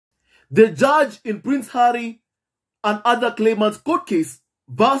The judge in Prince Harry and other claimants court case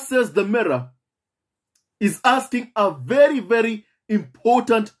versus the Mirror is asking a very, very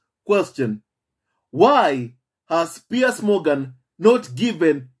important question. Why has Piers Morgan not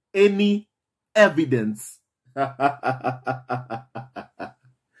given any evidence?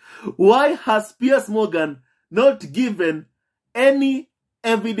 Why has Piers Morgan not given any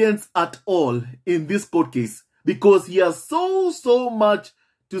evidence at all in this court case? Because he has so much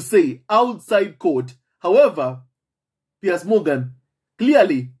to say outside court. However, Piers Morgan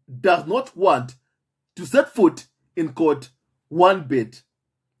clearly does not want to set foot in court one bit.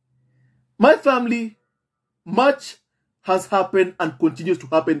 My family, much has happened and continues to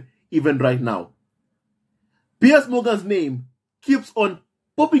happen even right now. Piers Morgan's name keeps on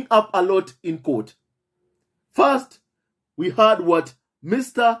popping up a lot in court. First, we heard what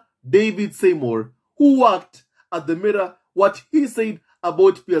Mr. David Seymour, who worked at the Mirror, what he said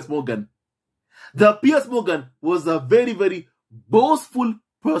about Piers Morgan. That Piers Morgan was a very, very boastful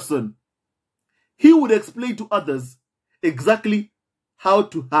person. He would explain to others exactly how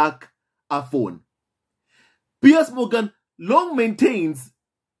to hack a phone. Piers Morgan long maintains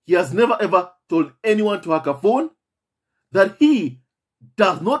he has never ever told anyone to hack a phone, that he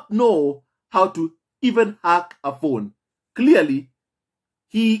does not know how to even hack a phone. Clearly,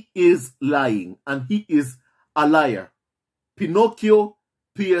 he is lying and he is a liar. Pinocchio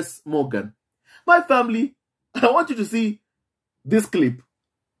Piers Morgan. My family, I want you to see this clip,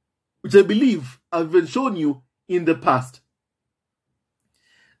 which I believe I've been shown you in the past.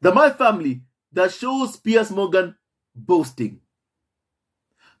 My family that shows Piers Morgan boasting.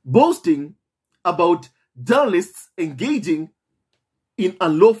 Boasting about journalists engaging in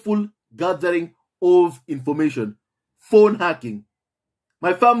unlawful gathering of information, phone hacking.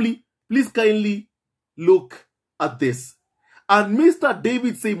 My family, please kindly look at this. And Mr.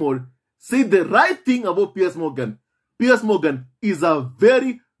 David Seymour said the right thing about Piers Morgan. Piers Morgan is a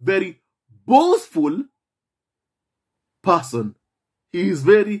very, very boastful person. He is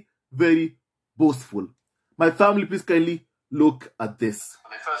very, very boastful. My family, please kindly look at this.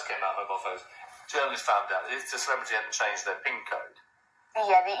 When they first came out, mobile phones, journalists found out that if the celebrity hadn't changed their PIN code,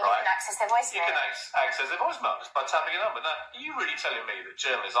 yeah, you can access their voicemail. You can access their voicemail just by tapping a number. Now, are you really telling me that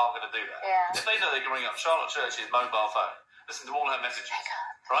journalists aren't going to do that? Yeah. If they know they can ring up Charlotte Church's mobile phone, listen to all her messages,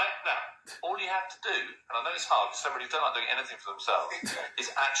 right? Now, all you have to do, and I know it's hard because celebrities don't like doing anything for themselves,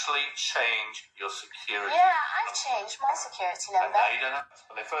 is actually change your security. Yeah, I've changed my security number. No, you don't have to.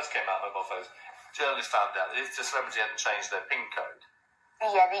 When they first came out, mobile phones, journalists found out that if the celebrity hadn't changed their PIN code,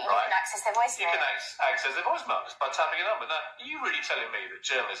 yeah, you can access their voicemail. You can access their voicemail just by tapping a number. Now, are you really telling me that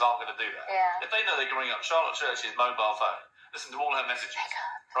journalists aren't going to do that? Yeah. If they know they can ring up Charlotte Church's mobile phone, listen to all her messages,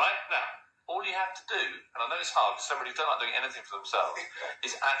 right? Now, all you have to do, and I know it's hard because celebrities don't like doing anything for themselves,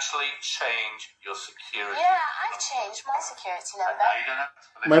 is actually change your security. Yeah, I've changed my security number. No, you don't have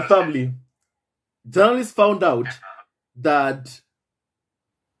to. My family, journalists found out that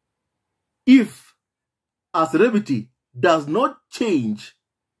if a celebrity does not change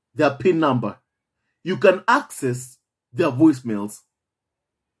their PIN number, you can access their voicemails.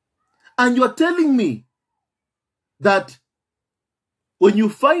 And you're telling me that when you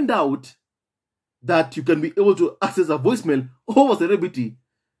find out that you can be able to access a voicemail of a celebrity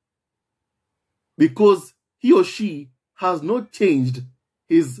because he or she has not changed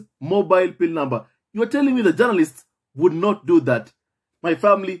his mobile PIN number, you're telling me the journalists would not do that. My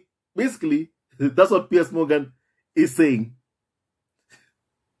family, basically, that's what Piers Morgan is saying.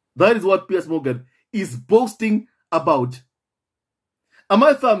 That is what Piers Morgan is boasting about. And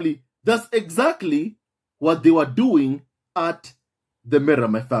my family, that's exactly what they were doing at the Mirror,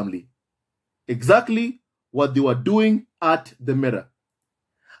 my family. Exactly what they were doing at the Mirror.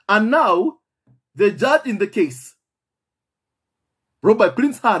 And now, the judge in the case, brought by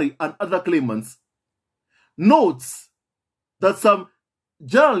Prince Harry and other claimants, notes that some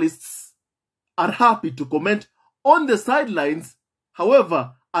journalists are happy to comment on the sidelines,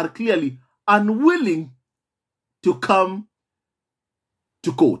 however, are clearly unwilling to come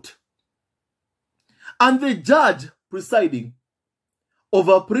to court. And the judge presiding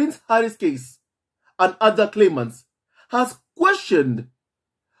over Prince Harry's case and other claimants has questioned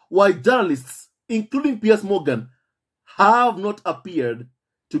why journalists, including Piers Morgan, have not appeared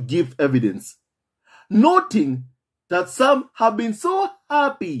to give evidence, noting that some have been so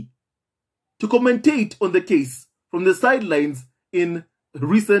happy to commentate on the case from the sidelines in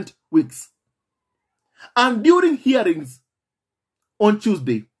recent weeks. And during hearings on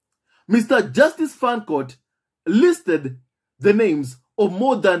Tuesday, Mr. Justice FANCOURT listed the names of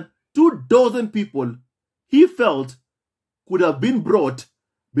more than 24 people he felt could have been brought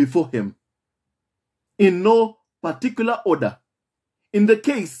before him, in no particular order. In the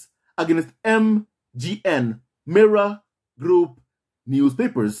case against MGN, Mirror Group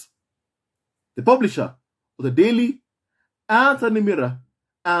newspapers, the publisher of the Daily and Sunday Mirror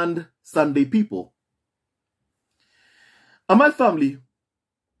and Sunday People. And my family,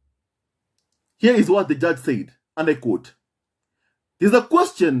 here is what the judge said, and I quote, "There's a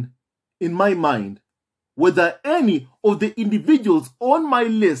question in my mind whether any of the individuals on my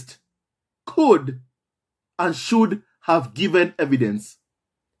list could and should have given evidence."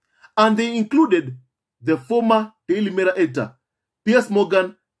 And they included the former Daily Mirror editor, Piers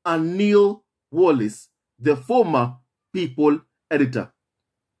Morgan, and Neil Wallace, the former People editor.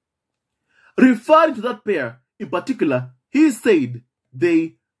 Referring to that pair in particular, he said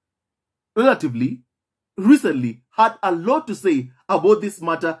they relatively recently had a lot to say about this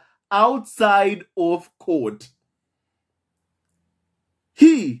matter outside of court.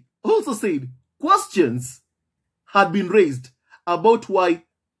 He also said questions had been raised about why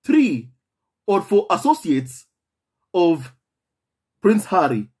 3 or 4 associates of Prince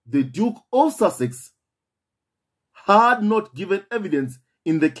Harry, the Duke of Sussex, had not given evidence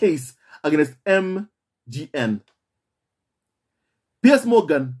in the case against MGN. Piers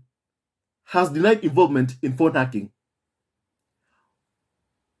Morgan has denied involvement in phone hacking.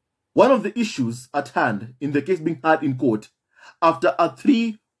 One of the issues at hand in the case being heard in court after a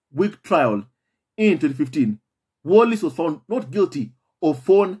 3-week trial in 2015, Wallace was found not guilty of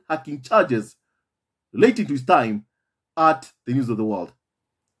phone hacking charges relating to his time at the News of the World,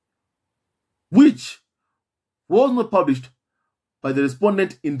 which was not published by the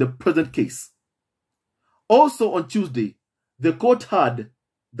respondent in the present case. Also on Tuesday, the court heard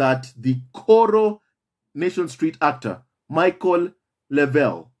that the Coronation Street actor Michael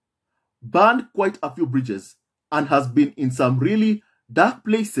Lavelle burned quite a few bridges and has been in some really dark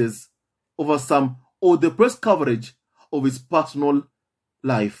places over some of the press coverage of his personal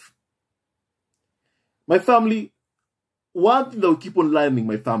life. My family, one thing that we keep on learning,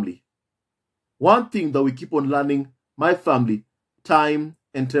 my family, time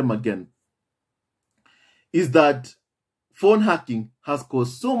and time again, is that phone hacking has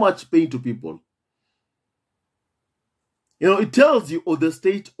caused so much pain to people. You know, it tells you of the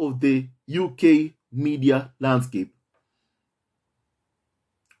state of the UK media landscape,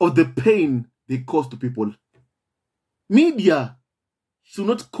 of the pain they cause to people. Media should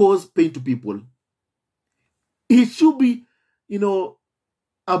not cause pain to people. It should be,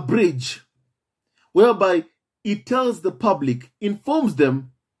 a bridge whereby it tells the public, informs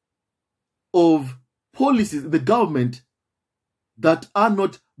them of policies in the government that are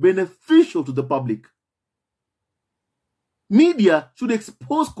not beneficial to the public. Media should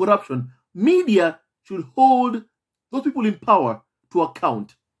expose corruption. Media should hold those people in power to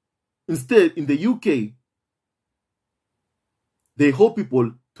account. Instead, in the UK, they hold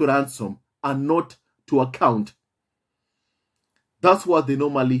people to ransom and not to account. That's what they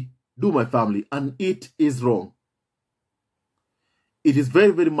normally do, my family, and it is wrong. It is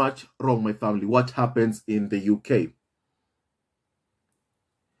very, very much wrong, my family, what happens in the UK.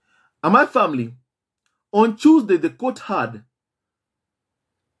 And my family, on Tuesday, the court heard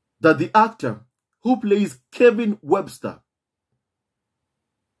that the actor who plays Kevin Webster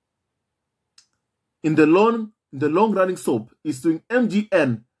in the long-running soap is suing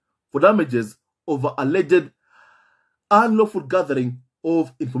MGN for damages over alleged unlawful gathering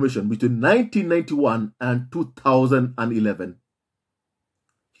of information between 1991 and 2011.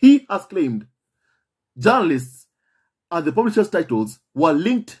 He has claimed journalists and the publisher's titles were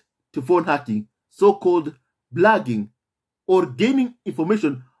linked to phone hacking, so-called blagging, or gaining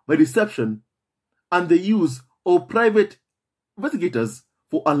information by deception, and the use of private investigators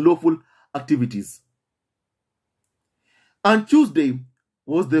for unlawful activities. And Tuesday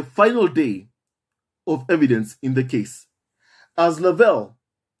was the final day of evidence in the case, as Lavelle,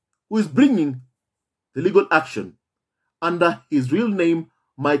 who is bringing the legal action under his real name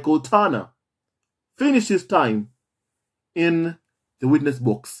Michael Turner, finished his time in the witness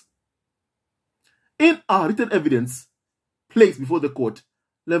box. In our written evidence placed before the court,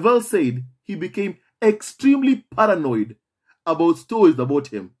 Lavelle said he became extremely paranoid about stories about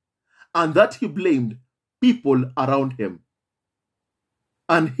him and that he blamed people around him.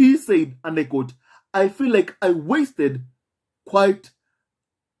 And he said, and I quote, "I feel like I wasted quite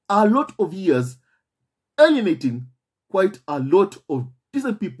a lot of years alienating quite a lot of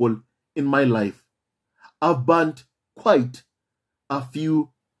decent people in my life. I've burnt quite a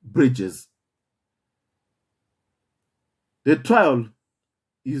few bridges." The trial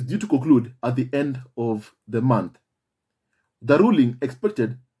is due to conclude at the end of the month, The ruling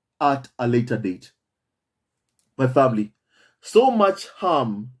expected at a later date. My family, so much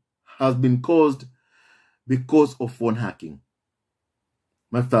harm has been caused because of phone hacking.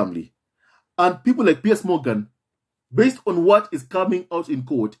 My family. And people like Piers Morgan, based on what is coming out in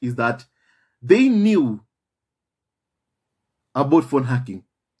court, is that they knew about phone hacking.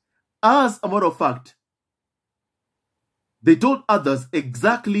 As a matter of fact, they told others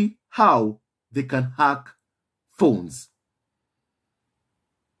exactly how they can hack phones.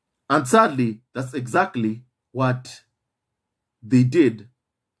 And sadly, that's exactly what they did.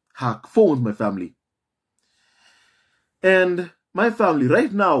 Hack phones, my family. And my family,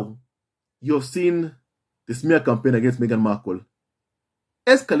 right now, you've seen the smear campaign against Meghan Markle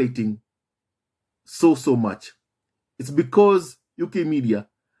escalating so much. It's because UK media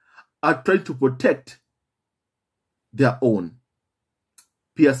are trying to protect their own.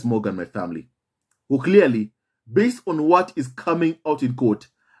 Piers Morgan, my family, who clearly, based on what is coming out in court,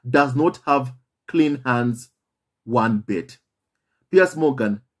 does not have clean hands one bit. Piers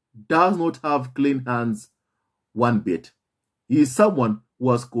Morgan does not have clean hands one bit. He is someone who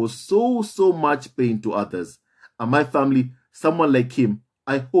has caused so much pain to others. And my family, someone like him,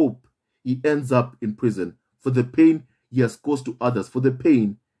 I hope he ends up in prison for the pain he has caused to others, for the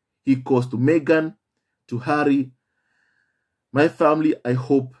pain he caused to Meghan, to Harry. My family, I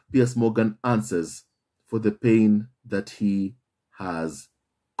hope Piers Morgan answers for the pain that he has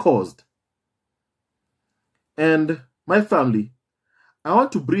caused. And my family, I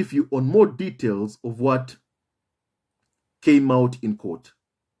want to brief you on more details of what came out in court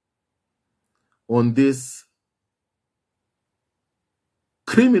on this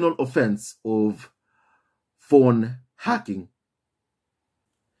criminal offense of phone hacking.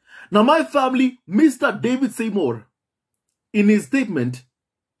 Now, my family, Mr. David Seymour, in his statement,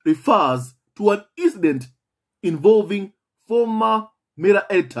 refers to an incident involving former Mirror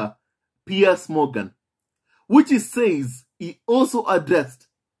editor Piers Morgan, which he says he also addressed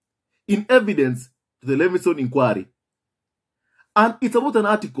in evidence to the Levinson inquiry. And it's about an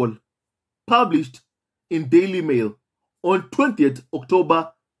article published in Daily Mail on 20th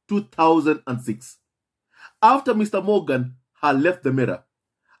October 2006, after Mr. Morgan had left the Mirror,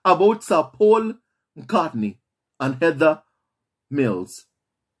 about Sir Paul McCartney and Heather Mills,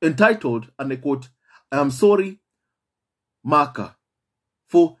 entitled, and I quote, "I am sorry, Marker,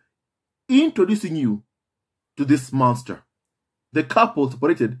 for introducing you to this monster." The couple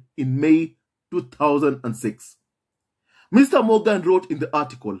separated in May 2006. Mr. Morgan wrote in the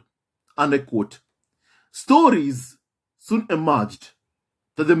article, and I quote, "Stories soon emerged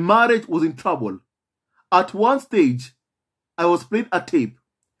that the marriage was in trouble. At one stage, I was playing a tape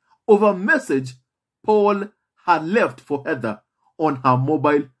of a message Paul had left for Heather on her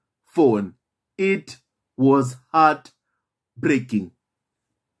mobile phone. It was heartbreaking."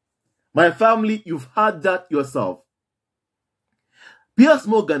 My family, you've heard that yourself. Piers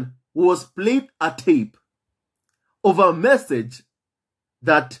Morgan was playing a tape of a message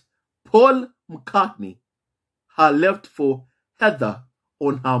that Paul McCartney had left for Heather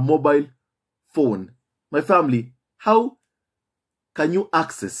on her mobile phone. My family, how can you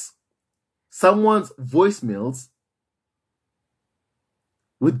access someone's voicemails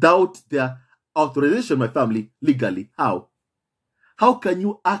without their authorization, my family, legally? How? How can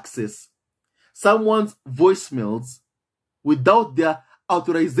you access someone's voicemails without their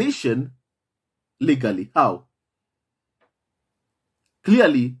authorization legally? How?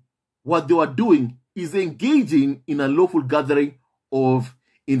 Clearly, what they were doing is engaging in a lawful gathering of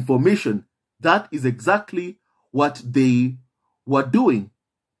information. That is exactly what they were doing.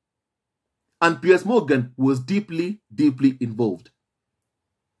 And Piers Morgan was deeply involved.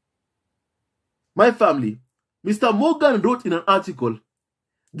 My family, Mr. Morgan wrote in an article,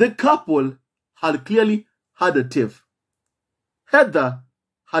 the couple had clearly had a tiff. Heather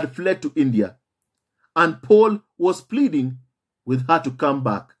had fled to India, and Paul was pleading with her to come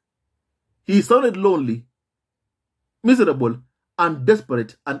back. He sounded lonely, miserable, and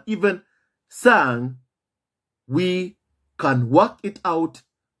desperate, and even sang, "We can work it out,"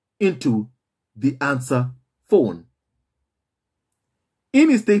 into the answer phone. In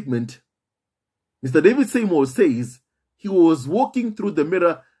his statement, Mr. David Seymour says he was walking through the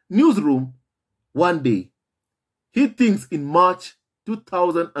Mirror newsroom one day. He thinks in March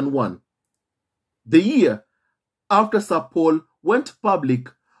 2001, the year after Sir Paul went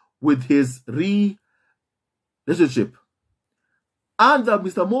public with his relationship, and that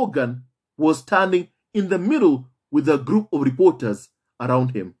Mr. Morgan was standing in the middle with a group of reporters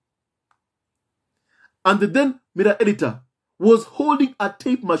around him. And the then Mirror editor was holding a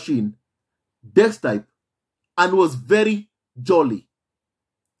tape machine, desk type, and was very jolly.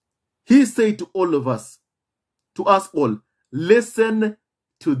 He said to all of us, to us all, listen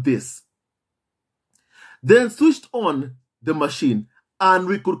to this. Then switched on the machine and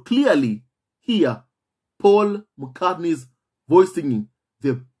we could clearly hear Paul McCartney's voice singing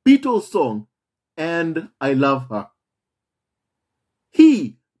the Beatles song, And I Love Her.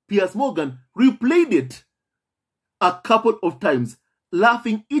 He, Piers Morgan, replayed it a couple of times,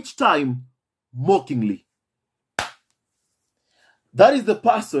 laughing each time mockingly. That is the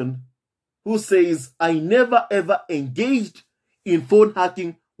person who says, I never ever engaged in phone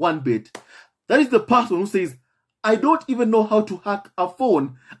hacking one bit. That is the person who says, I don't even know how to hack a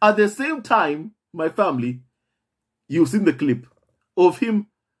phone. At the same time, my family, you've seen the clip of him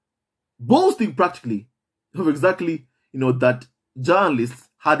boasting practically of exactly, that journalists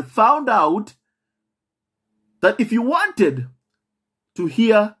had found out that if you wanted to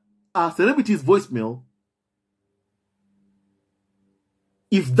hear a celebrity's voicemail,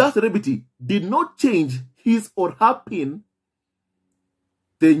 if that celebrity did not change his or her PIN,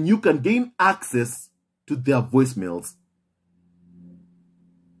 then you can gain access to their voicemails.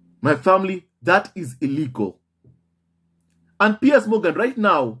 My family, that is illegal. And Piers Morgan right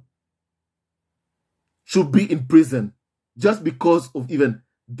now should be in prison just because of even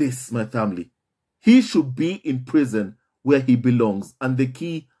this, my family. He should be in prison where he belongs and the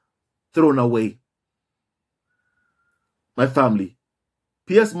key thrown away. My family,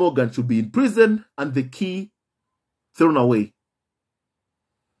 Piers Morgan should be in prison and the key thrown away.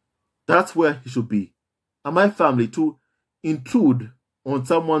 That's where he should be. And my family, to intrude on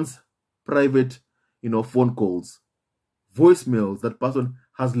someone's private, phone calls, voicemails that person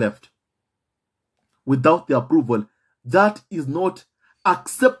has left without their approval, that is not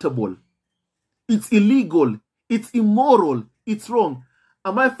acceptable. It's illegal. It's immoral. It's wrong.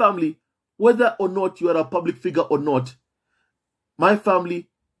 And my family, whether or not you are a public figure or not, my family,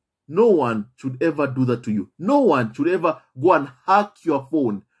 no one should ever do that to you. No one should ever go and hack your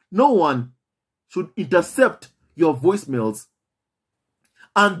phone. No one should intercept your voicemails.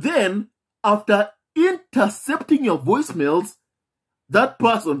 And then, after intercepting your voicemails, that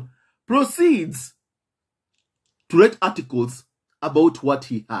person proceeds to write articles about what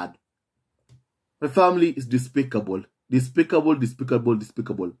he had. My family is despicable. Despicable, despicable,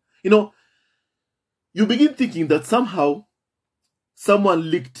 despicable. You begin thinking that somehow someone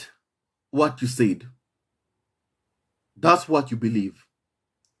leaked what you said. That's what you believe.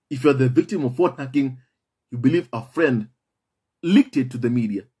 If you're the victim of phone hacking, you believe a friend leaked it to the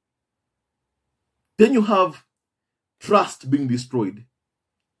media. Then you have trust being destroyed.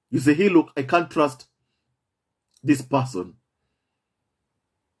 You say, hey, look, I can't trust this person.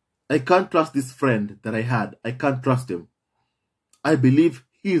 I can't trust this friend that I had. I can't trust him. I believe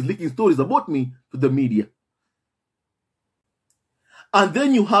he is leaking stories about me to the media. And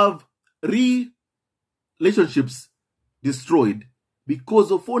then you have relationships destroyed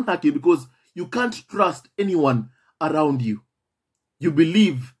because of phone hacking, because you can't trust anyone around you. You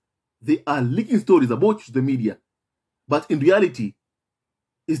believe they are leaking stories about you to the media. But in reality,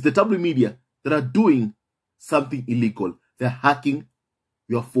 it's the tabloid media that are doing something illegal. They're hacking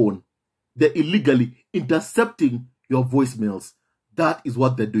your phone. They're illegally intercepting your voicemails. That is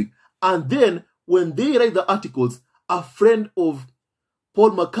what they're doing. And then when they write the articles, a friend of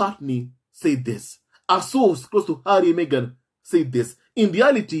Paul McCartney said this. A source close to Harry and Meghan said this. In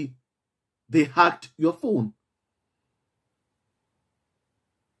reality, they hacked your phone.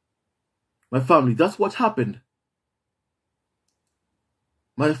 My family, that's what happened.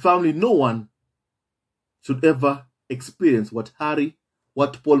 My family, no one should ever experience what Harry,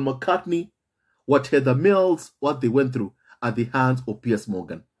 what Paul McCartney, what Heather Mills, what they went through at the hands of Piers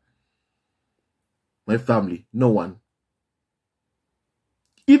Morgan. My family, no one.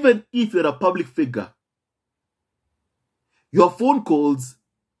 Even if you're a public figure, your phone calls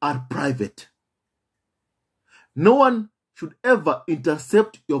are private. No one should ever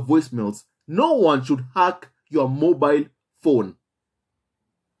intercept your voicemails. No one should hack your mobile phone.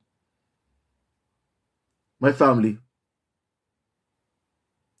 My family.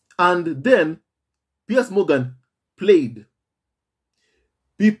 And then Piers Morgan played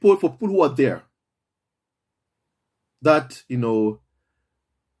for people who are there, that,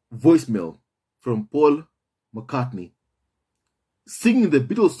 voicemail from Paul McCartney singing the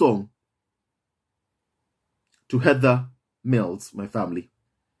Beatles song to Heather Mills, my family,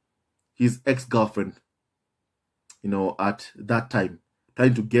 his ex-girlfriend, at that time,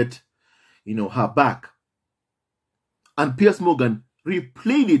 trying to get, her back. And Piers Morgan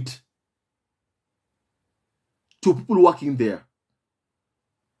replayed it to people working there,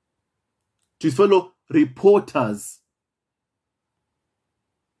 to his fellow reporters,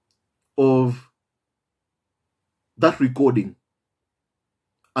 of that recording.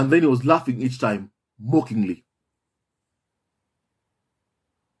 And then he was laughing each time, mockingly.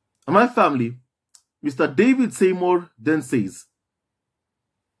 And my family, Mr. David Seymour then says,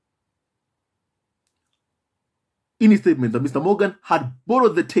 in his statement, that Mr. Morgan had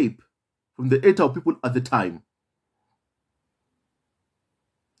borrowed the tape from the editor of People at the time.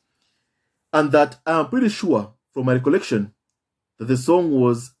 And that I'm pretty sure, from my recollection, that the song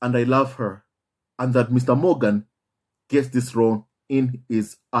was And I Love Her, and that Mr. Morgan gets this wrong in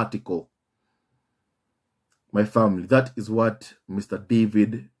his article. My family, that is what Mr.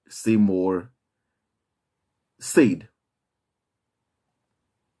 David Seymour said.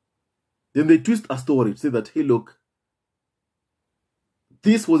 Then they twist a story to say that, hey, look,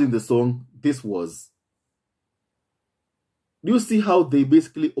 this was in the song, this was. Do you see how they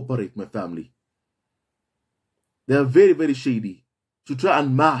basically operate, my family? They are very, very shady to try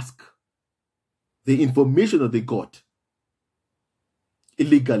and mask the information that they got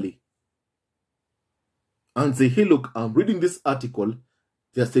illegally. And say, hey, look, I'm reading this article.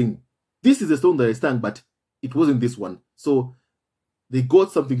 They're saying, this is the song that I sang, but it wasn't this one. So they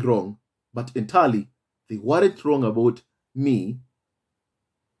got something wrong, but entirely they weren't wrong about me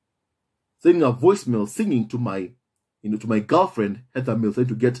sending a voicemail singing to my girlfriend, Heather Mills, trying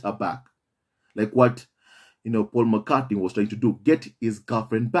to get her back. Like what, Paul McCartney was trying to do, get his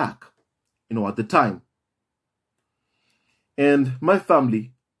girlfriend back, at the time. And my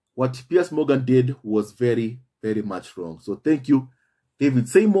family, what Piers Morgan did was very, very much wrong. So thank you, David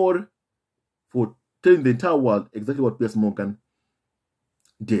Seymour, for telling the entire world exactly what Piers Morgan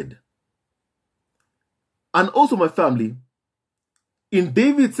did. And also my family, in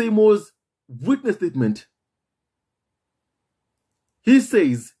David Seymour's witness statement, he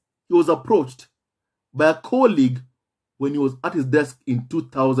says he was approached by a colleague when he was at his desk in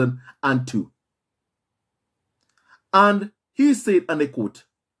 2002. And he said, and I quote,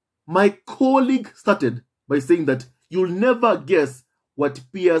 my colleague started by saying that you'll never guess what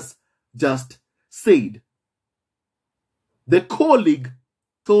Piers just said. The colleague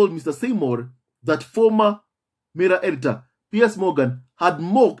told Mr. Seymour that former Mirror editor Piers Morgan had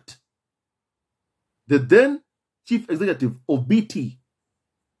mocked the then chief executive of BT,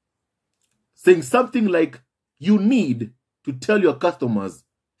 saying something like, you need to tell your customers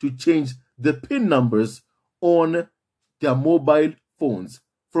to change the PIN numbers on their mobile phones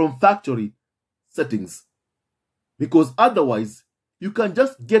from factory settings, because otherwise you can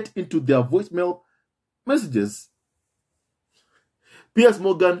just get into their voicemail messages. Piers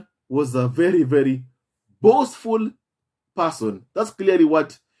Morgan was a very, very boastful person. That's clearly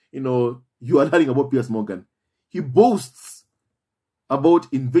what, you are learning about Piers Morgan. He boasts about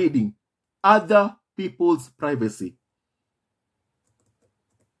invading other people's privacy.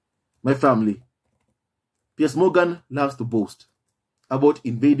 My family, Piers Morgan loves to boast about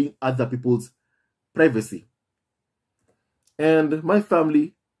invading other people's privacy. And my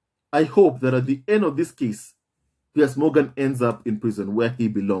family, I hope that at the end of this case, Piers Morgan ends up in prison where he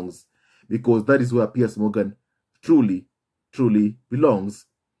belongs, because that is where Piers Morgan truly, truly belongs.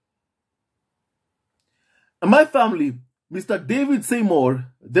 And my family, Mr. David Seymour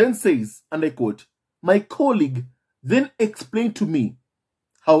then says, and I quote, my colleague then explained to me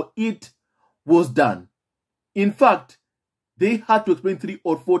how it was done. In fact, they had to explain 3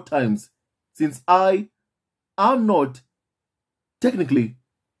 or 4 times, since I am not technically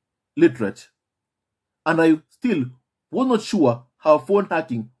literate, and I still was not sure how phone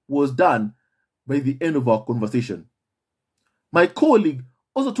hacking was done by the end of our conversation. My colleague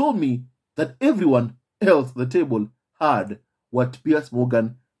also told me that everyone else at the table heard what Piers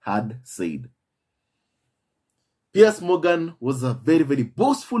Morgan had said. Piers Morgan was a very, very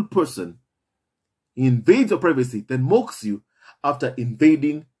boastful person. He invades your privacy, then mocks you after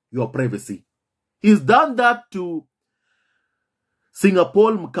invading your privacy. He's done that to singer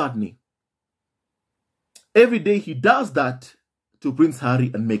Paul McCartney. Every day he does that to Prince Harry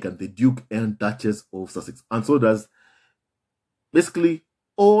and Meghan, the Duke and Duchess of Sussex. And so does basically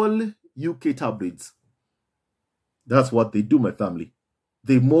all UK tabloids. That's what they do, my family.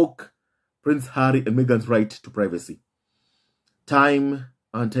 They mock Prince Harry and Meghan's right to privacy. Time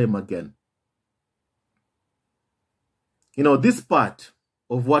and time again. This part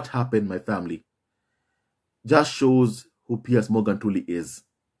of what happened, my family, just shows who Piers Morgan truly is.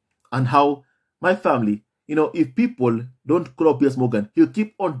 And how, my family, if people don't call Piers Morgan, he'll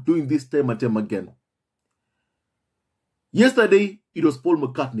keep on doing this time and time again. Yesterday, it was Paul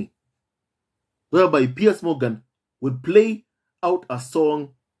McCartney, whereby Piers Morgan would play out a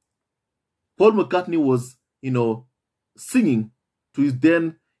song. Paul McCartney was, singing to his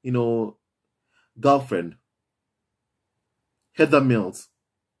then, girlfriend, Heather Mills,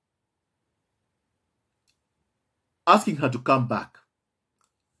 asking her to come back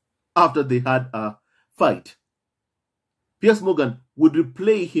after they had a fight. Piers Morgan would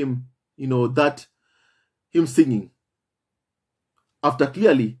replay him, him singing, after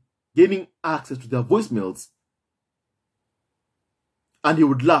clearly gaining access to their voicemails. And he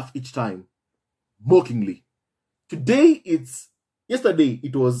would laugh each time, mockingly. Yesterday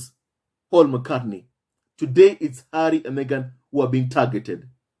it was Paul McCartney. Today it's Harry and Meghan who are being targeted.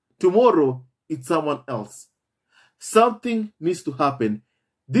 Tomorrow it's someone else. Something needs to happen.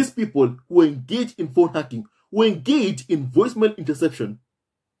 These people who engage in phone hacking, who engage in voicemail interception,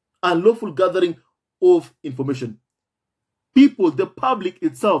 unlawful gathering of information, the public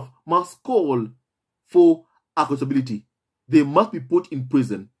itself must call for accountability. They must be put in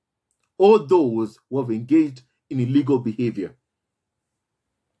prison. All those who have engaged in illegal behavior.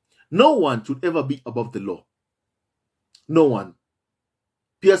 No one should ever be above the law. No one.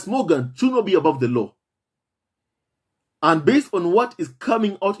 Piers Morgan should not be above the law. And based on what is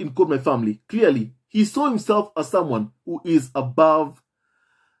coming out in court, my family, clearly, he saw himself as someone who is above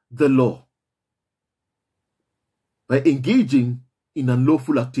the law by engaging in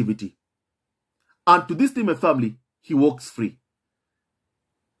unlawful activity. And to this day, my family, he walks free.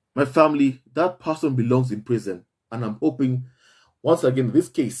 My family, that person belongs in prison. And I'm hoping, once again, this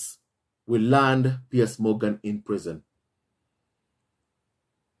case will land Piers Morgan in prison.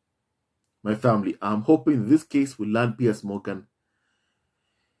 My family, I'm hoping this case will land Piers Morgan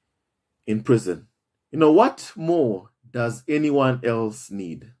in prison. What more does anyone else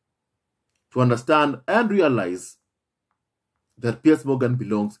need to understand and realize that Piers Morgan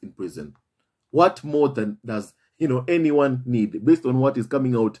belongs in prison? What more does anyone need based on what is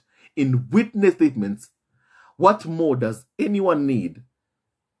coming out in witness statements? What more does anyone need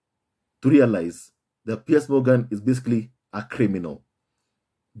to realize that Piers Morgan is basically a criminal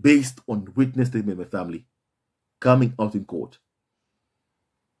based on witness statement, my family, coming out in court?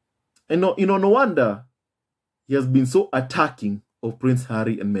 And no wonder he has been so attacking of Prince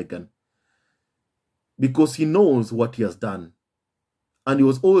Harry and Meghan, because he knows what he has done. And he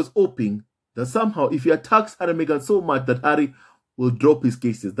was always hoping that somehow, if he attacks Harry and Meghan so much, that Harry will drop his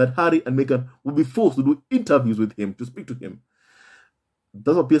cases, that Harry and Meghan will be forced to do interviews with him, to speak to him.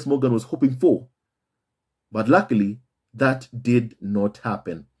 That's what Piers Morgan was hoping for. But luckily, that did not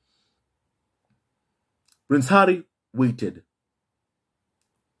happen. Prince Harry waited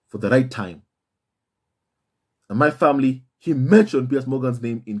for the right time. And my family, he mentioned Piers Morgan's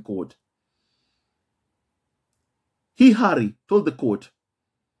name in court. Harry, told the court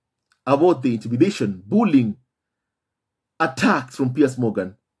about the intimidation, bullying, attacks from Piers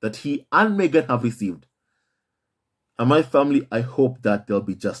Morgan that he and Meghan have received. And my family, I hope that there'll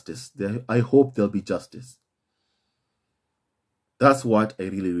be justice. I hope there'll be justice. That's what I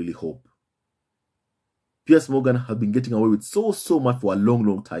really, really hope. Piers Morgan has been getting away with so much for a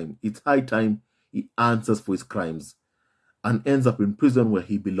long time. It's high time he answers for his crimes and ends up in prison where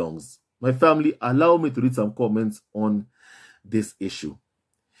he belongs. My family, allow me to read some comments on this issue.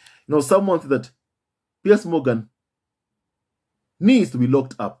 Someone said that Piers Morgan needs to be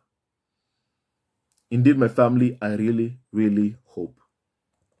locked up. Indeed, my family, I really, really hope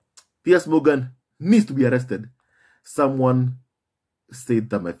Piers Morgan needs to be arrested. Someone said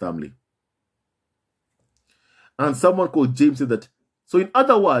that, my family. And someone called James said that, so in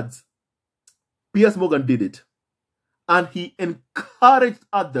other words, Piers Morgan did it. And he encouraged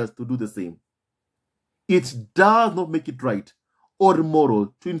others to do the same. It does not make it right or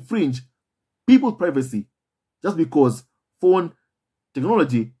moral to infringe people's privacy just because phone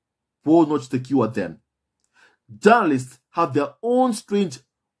technology was not secure then. Journalists have their own strange,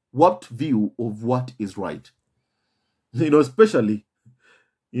 warped view of what is right. Especially,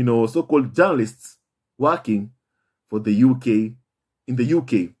 so-called journalists working for the UK, in the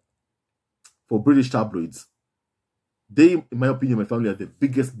UK, for British tabloids. They, in my opinion, my family, are the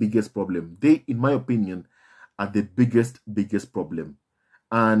biggest problem. They, in my opinion, are the biggest problem.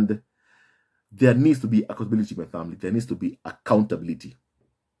 And there needs to be accountability, my family. There needs to be accountability.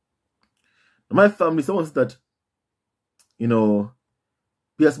 My family, someone said that,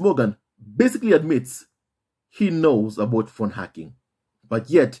 Piers Morgan basically admits he knows about phone hacking, but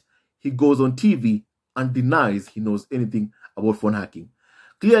yet he goes on TV and denies he knows anything about phone hacking.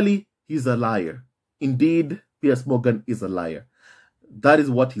 Clearly, he's a liar. Indeed, Piers Morgan is a liar. That is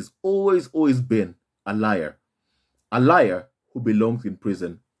what he's always been, a liar. A liar who belongs in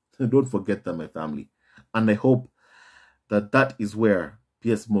prison. Don't forget that, my family. And I hope that that is where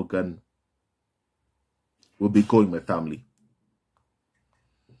Piers Morgan will be going, my family.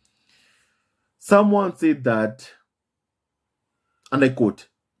 Someone said that, and I quote,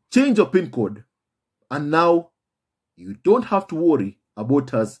 change your PIN code and now you don't have to worry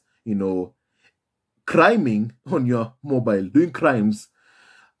about us, criming on your mobile, doing crimes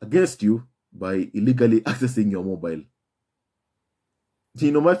against you by illegally accessing your mobile.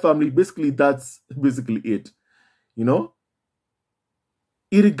 My family, basically, that's basically it.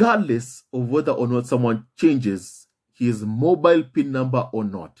 Irregardless of whether or not someone changes his mobile PIN number or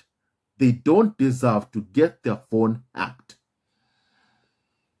not, they don't deserve to get their phone hacked.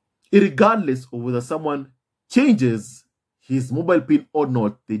 Irregardless of whether someone changes his mobile PIN or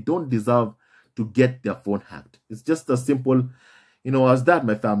not, they don't deserve to get their phone hacked. It's just as simple, as that,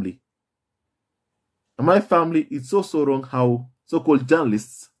 my family. And my family, it's so wrong how so-called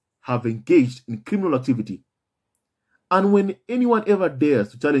journalists have engaged in criminal activity. And when anyone ever dares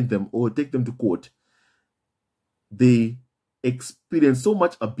to challenge them or take them to court, they experience so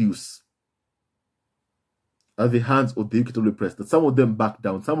much abuse at the hands of the UK press that some of them back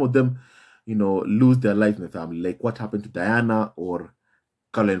down. Some of them, lose their life in the family, like what happened to Diana or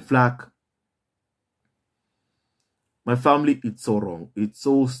Caroline Flack. My family, it's so wrong. It's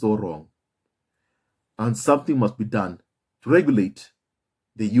so wrong. And something must be done to regulate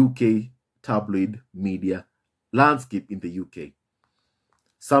the UK tabloid media landscape in the UK.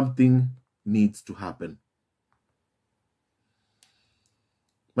 Something needs to happen.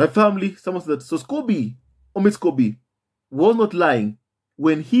 My family, someone said that, so Omid Scobie was not lying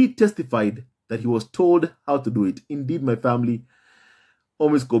when he testified that he was told how to do it. Indeed, my family,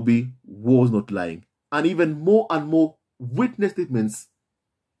 Omid Scobie was not lying. And even more and more witness statements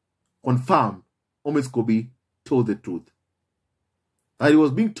confirm Omid Scobie told the truth. That he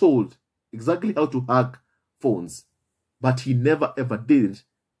was being told exactly how to hack phones, but he never ever did it.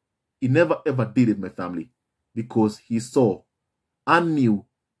 He never ever did it, my family, because he saw and knew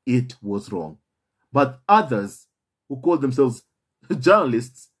it was wrong. But others who call themselves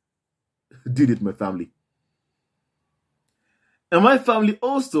journalists did it, my family. And my family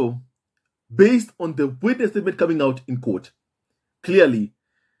also, based on the witness statement coming out in court, clearly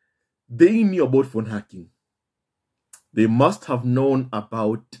they knew about phone hacking. They must have known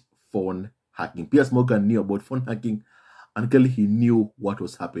about phone hacking. Piers Morgan knew about phone hacking, and clearly he knew what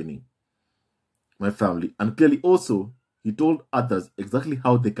was happening, my family. And clearly also, he told others exactly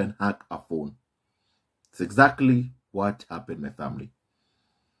how they can hack a phone. It's exactly what happened, my family.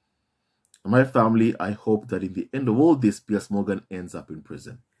 And my family, I hope that in the end of all this, Piers Morgan ends up in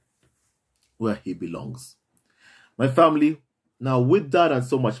prison, where he belongs. My family, now with that and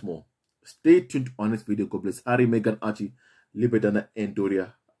so much more, stay tuned on this video. God bless Harry, Meghan, Archie, Libedana, and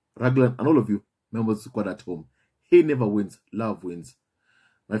Doria, Raglan, and all of you members of the squad at home. He never wins, love wins,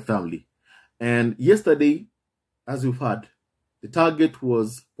 my family. And yesterday, as you've heard, the target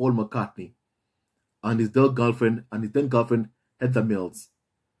was Paul McCartney and his then girlfriend, Heather Mills.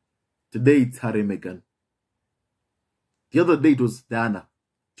 Today it's Harry, Meghan. The other day it was Diana.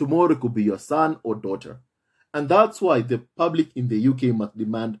 Tomorrow it could be your son or daughter. And that's why the public in the UK must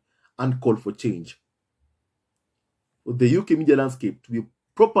demand and call for change. For the UK media landscape to be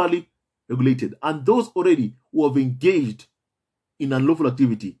properly regulated. And those already who have engaged in unlawful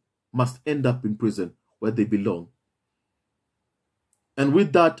activity must end up in prison where they belong. And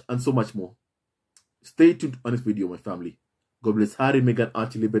with that and so much more, stay tuned on this video, my family. God bless Harry, Meghan,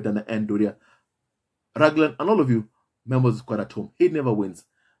 Archie, Libedana, and Doria, Raglan, and all of you members of the squad at home. Hate never wins,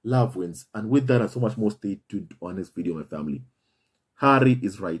 love wins. And with that and so much more, stay tuned on this video, my family. Harry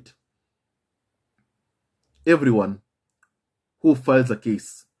is right. Everyone who files a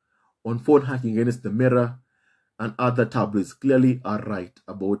case on phone hacking against the Mirror and other tabloids clearly are right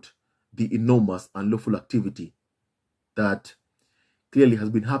about the enormous unlawful activity that clearly has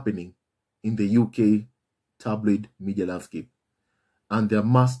been happening in the UK tabloid media landscape. And there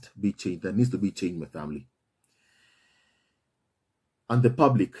must be change. There needs to be change, my family. And the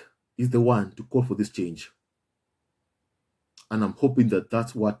public is the one to call for this change. And I'm hoping that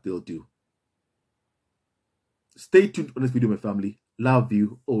that's what they'll do. Stay tuned on this video, my family. Love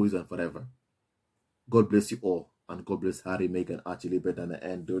you always and forever. God bless you all. And God bless Harry, Meghan, Archie, Libedana,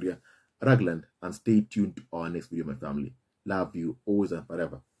 and Doria, Ragland. And stay tuned on our next video, my family. Love you always and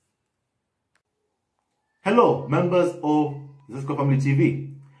forever. Hello, members of Zesco Family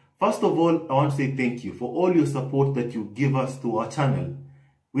TV. First of all, I want to say thank you for all your support that you give us to our channel.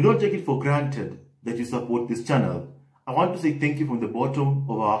 We don't take it for granted that you support this channel. I want to say thank you from the bottom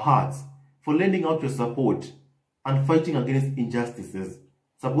of our hearts for lending out your support and fighting against injustices,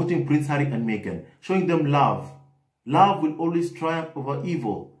 supporting Prince Harry and Meghan, showing them love. Love will always triumph over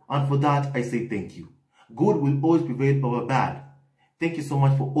evil, and for that I say thank you. Good will always prevail over bad. Thank you so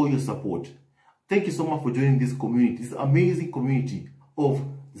much for all your support. Thank you so much for joining this community, this amazing community of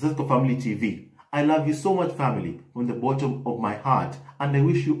the Zesco Family TV. I love you so much, family, from the bottom of my heart, and I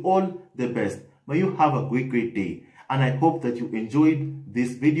wish you all the best. May you have a great day, and I hope that you enjoyed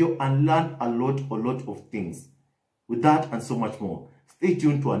this video and learned a lot of things. With that and so much more, stay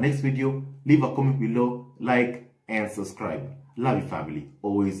tuned to our next video. Leave a comment below, like and subscribe. Love you, family,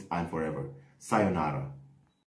 always and forever. Sayonara.